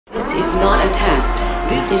is not a test.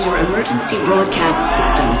 This is your emergency broadcast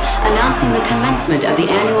system announcing the commencement of the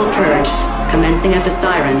annual purge. Commencing at the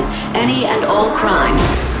siren, any and all crime.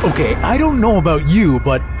 Okay, I don't know about you,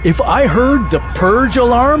 but if I heard the purge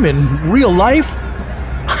alarm in real life,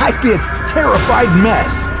 I'd be a terrified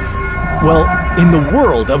mess. Well, in the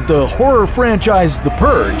world of the horror franchise The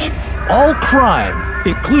Purge, all crime,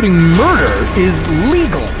 including murder, is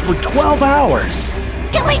legal for 12 hours.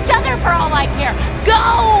 Kill each other for all I care.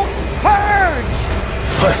 Go Purge!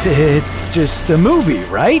 But it's just a movie,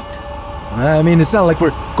 right? I mean, it's not like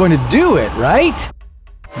we're going to do it, right?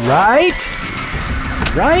 Right?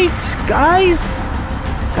 Right, guys?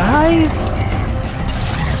 Guys?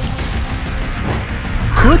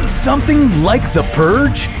 Could something like The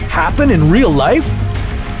Purge happen in real life?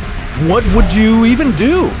 What would you even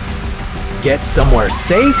do? Get somewhere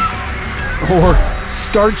safe? Or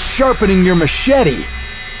start sharpening your machete?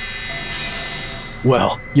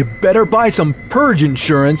 Well, you better buy some Purge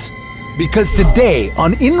insurance, because today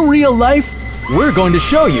on In Real Life, we're going to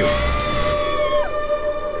show you.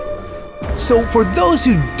 So for those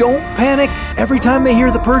who don't panic every time they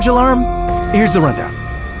hear the Purge alarm, here's the rundown.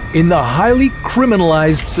 In the highly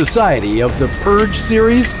criminalized society of the Purge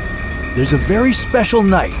series, there's a very special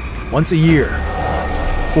night once a year.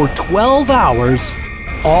 For 12 hours,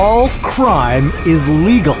 all crime is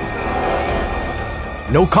legal.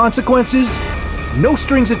 No consequences, no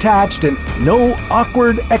strings attached, and no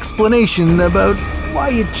awkward explanation about why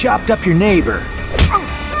you chopped up your neighbor.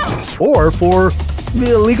 Or for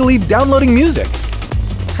illegally downloading music.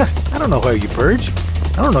 I don't know how you purge.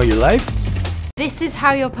 I don't know your life. This is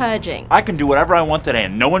how you're purging. I can do whatever I want today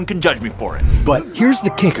and no one can judge me for it. But here's the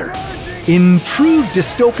kicker. In true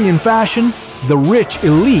dystopian fashion, the rich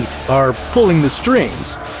elite are pulling the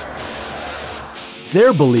strings.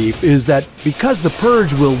 Their belief is that because the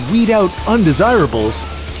purge will weed out undesirables,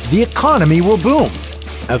 the economy will boom,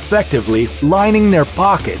 effectively lining their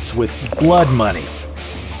pockets with blood money.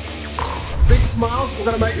 Big smiles, we're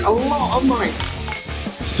gonna make a lot of money.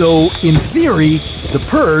 So, in theory, the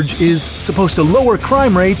purge is supposed to lower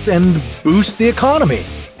crime rates and boost the economy.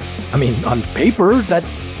 I mean, on paper, that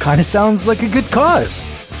kind of sounds like a good cause.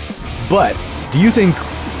 But do you think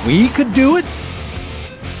we could do it?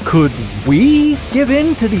 Could we give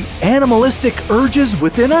in to the animalistic urges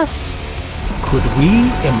within us? Could we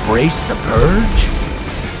embrace the purge?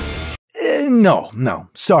 No,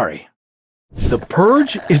 sorry. The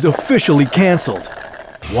purge is officially canceled.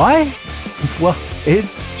 Why? Well,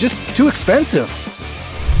 it's just too expensive.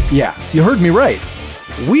 Yeah, you heard me right.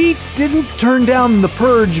 We didn't turn down the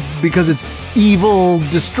purge because it's evil,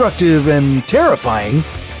 destructive, and terrifying.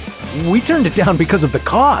 We turned it down because of the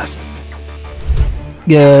cost.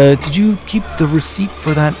 Did you keep the receipt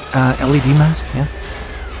for that LED mask? Yeah.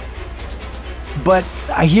 But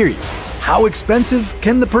I hear you. How expensive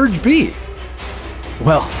can the purge be?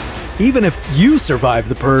 Well, even if you survive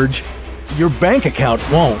the purge, your bank account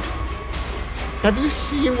won't. Have you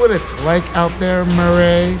seen what it's like out there,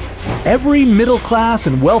 Murray? Every middle-class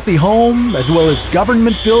and wealthy home, as well as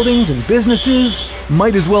government buildings and businesses,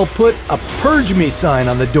 might as well put a Purge Me sign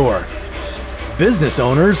on the door. Business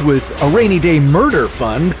owners with a rainy day murder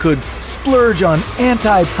fund could splurge on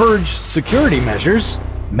anti-purge security measures,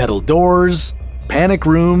 metal doors, panic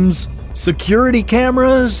rooms, security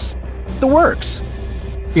cameras, the works.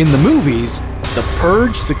 In the movies, the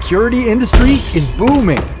purge security industry is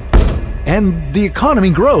booming, and the economy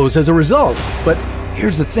grows as a result. But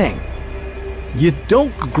here's the thing. You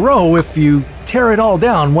don't grow if you tear it all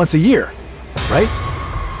down once a year, right?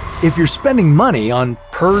 If you're spending money on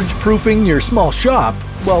purge-proofing your small shop,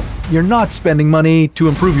 well, you're not spending money to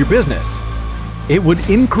improve your business. It would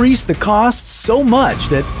increase the costs so much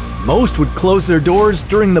that most would close their doors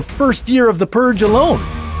during the first year of the purge alone.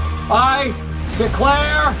 I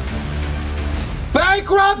declare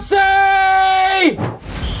bankruptcy!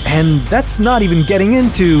 And that's not even getting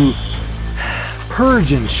into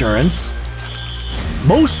purge insurance.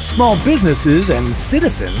 Most small businesses and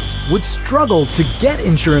citizens would struggle to get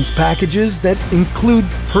insurance packages that include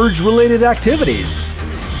purge-related activities.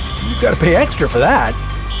 You've got to pay extra for that.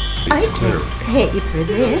 I can't pay for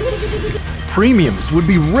this. Premiums would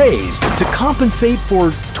be raised to compensate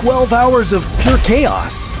for 12 hours of pure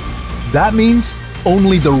chaos. That means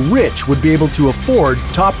only the rich would be able to afford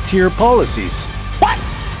top-tier policies. What?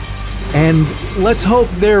 And let's hope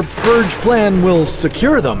their purge plan will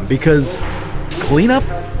secure them, because cleanup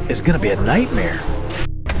is gonna be a nightmare.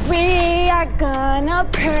 We are gonna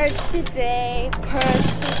purge today,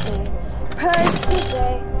 purge today, purge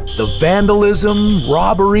today. The vandalism,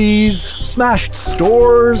 robberies, smashed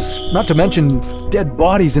stores, not to mention dead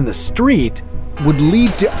bodies in the street, would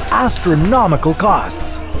lead to astronomical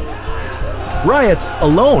costs. Riots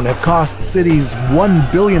alone have cost cities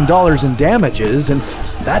 $1 billion in damages, and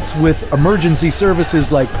that's with emergency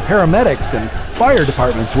services like paramedics and fire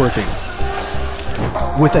departments working.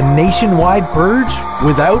 With a nationwide purge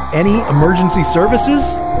without any emergency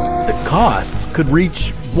services, the costs could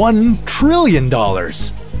reach $1 trillion.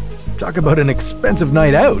 Talk about an expensive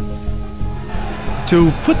night out.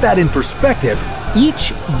 To put that in perspective,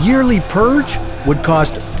 each yearly purge would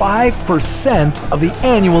cost 5% of the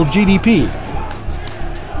annual GDP.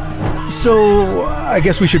 So, I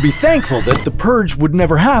guess we should be thankful that the purge would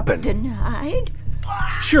never happen. Denied?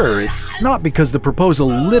 Sure, it's not because the proposal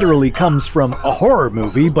literally comes from a horror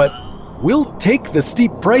movie, but we'll take the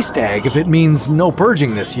steep price tag if it means no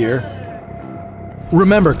purging this year.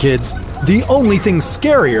 Remember, kids, the only thing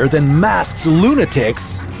scarier than masked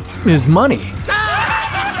lunatics is money.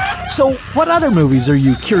 So, what other movies are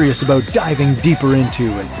you curious about diving deeper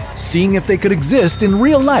into and seeing if they could exist in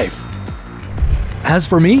real life? As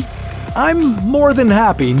for me, I'm more than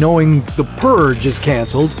happy knowing The Purge is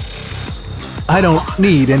cancelled. I don't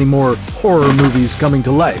need any more horror movies coming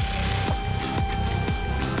to life.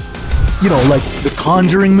 You know, like the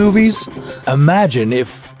Conjuring movies? Imagine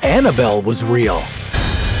if Annabelle was real.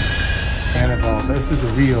 Annabelle, this is the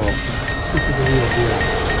real deal.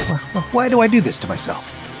 Why do I do this to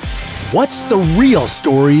myself? What's the real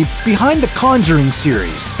story behind the Conjuring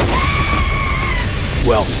series?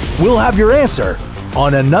 Well, we'll have your answer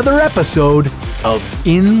on another episode of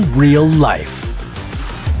In Real Life.